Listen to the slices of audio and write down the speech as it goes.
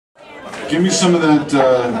Give me some of that.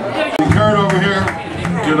 Kurt over here.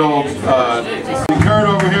 Good old. Kurt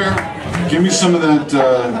over here. Give me some of that.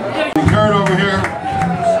 Kurt over here.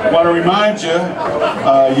 Want to remind you,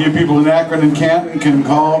 you people in Akron and Canton can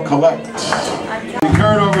call collect.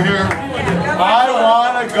 Kurt over here. I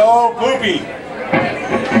want to go poopy.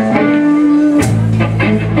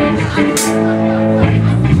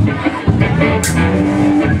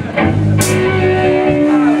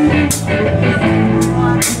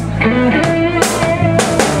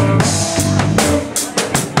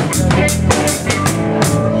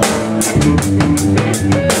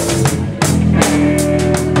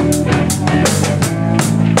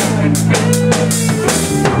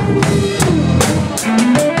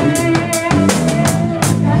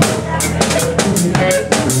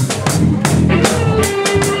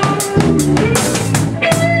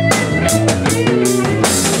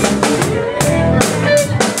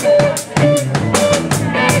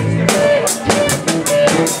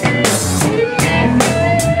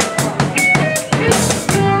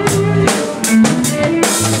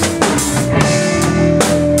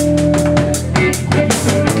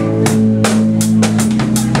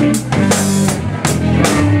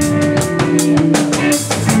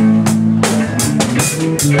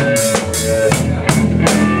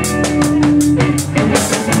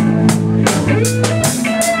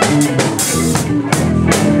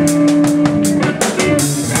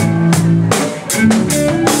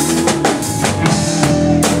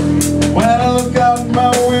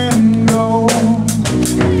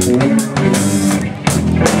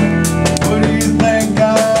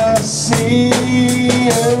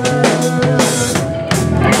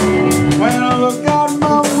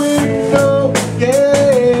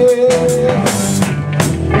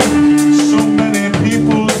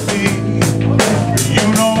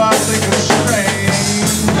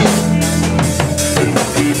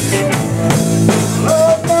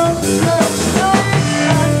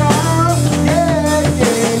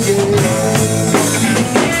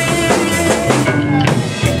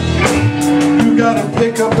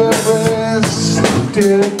 Pick up every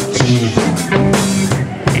stitch.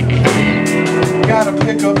 Gotta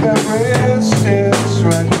pick up every stitch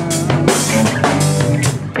right now.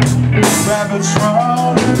 Rabbits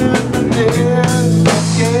running in the dead.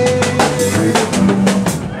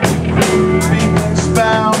 Phoenix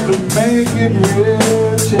bound to make it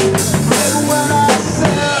rich. And when I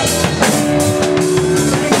said,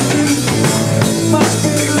 must be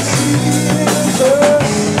the season.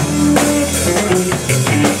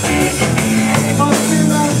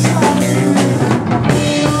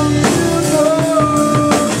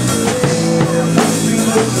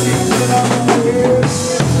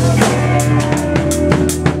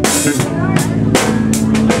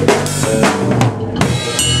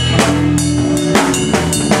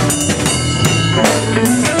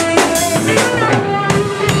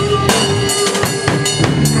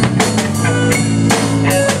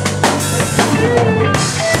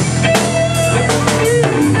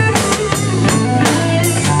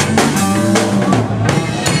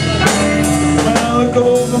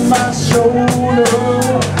 Over my shoulder,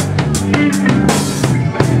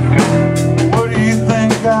 what do you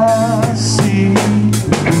think I see?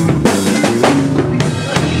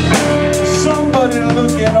 Somebody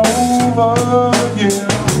looking over you,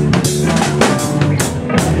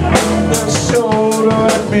 their shoulder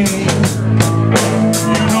at me.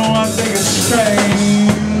 You know I think it's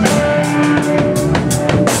strange.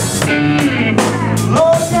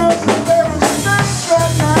 Lord knows that there is strength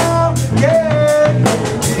right now, yeah.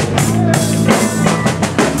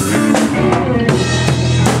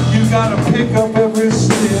 Gotta pick up every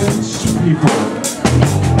stitch, people.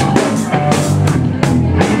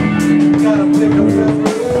 Gotta pick up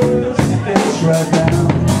every stitch right now.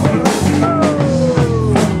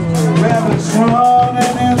 Rabbits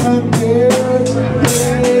running in the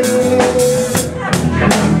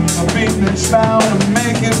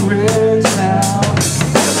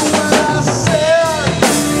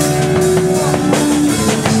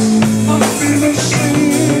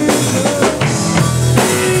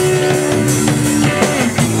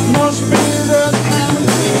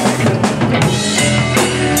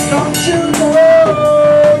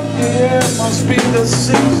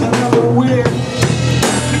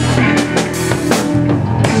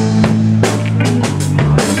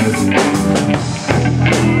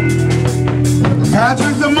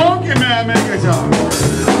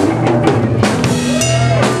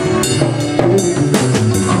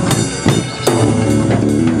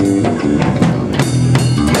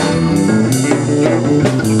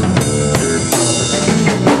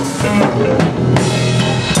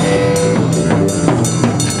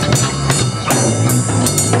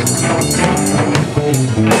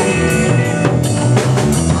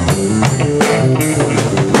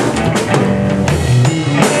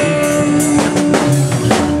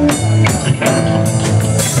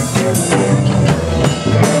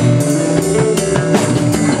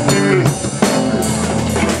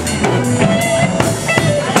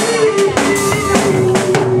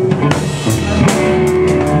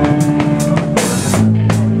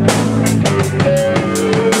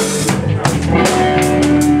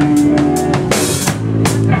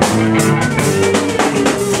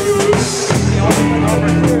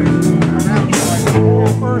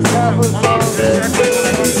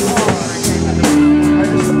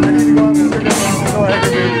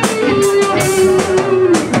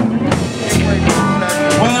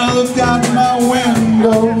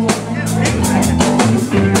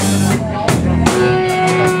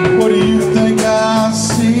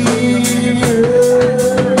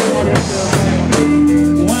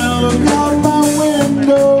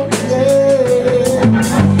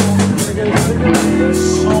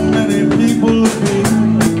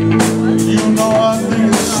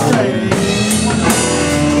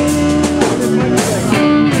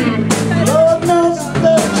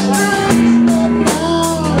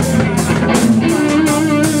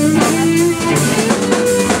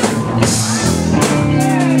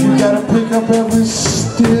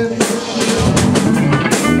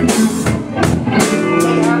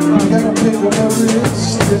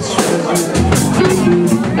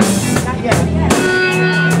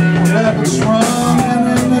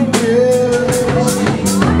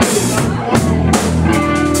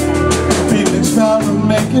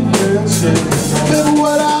making friendships. Then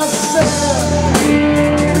what I said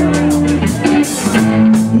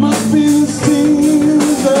must be the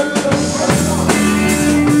season.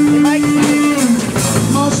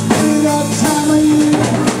 Must be that time of year.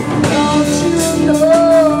 Don't you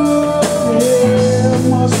know? Yeah,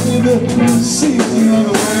 must be the season of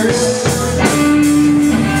the world.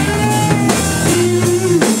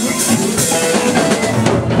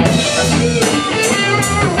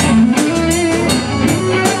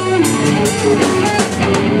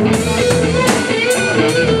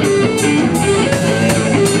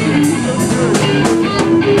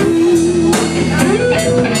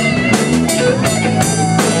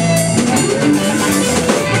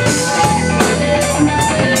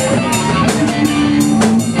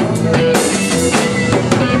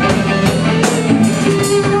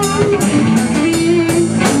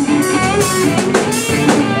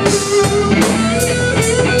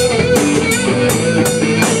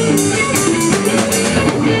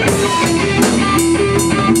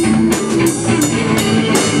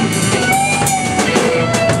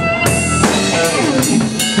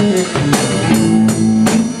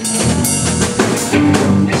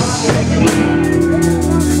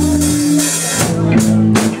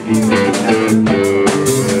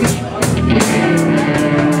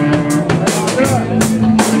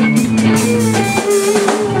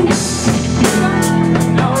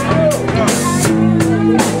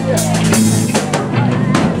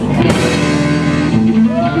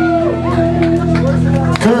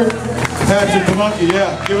 Patrick the Monkey,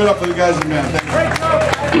 yeah. Give it up for the guys in the band.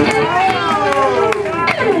 Thank you.